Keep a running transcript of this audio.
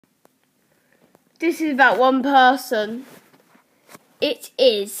This is about one person. It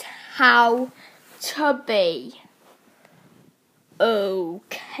is how to be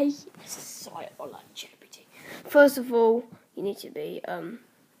KSI or like GPT. First of all, you need to be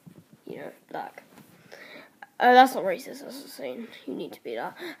black. That's not racist, that's what I'm saying. You need to be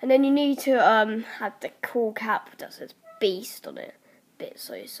that. And then you need to have the cool cap that says Beast on it.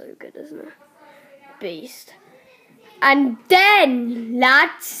 So good, isn't it? Beast. And then,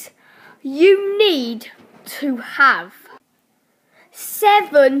 lads, you need to have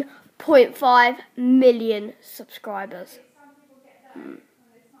 7.5 million subscribers.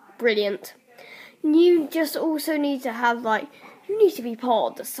 Brilliant. You just also need to have, you need to be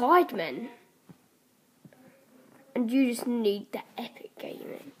part of the Sidemen. And you just need the epic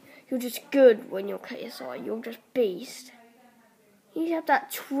gaming. You're just good when you're KSI. You're just beast. You need to have that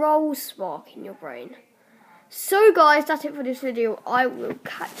troll spark in your brain. So guys, that's it for this video. I will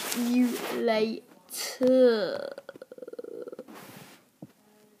catch you later.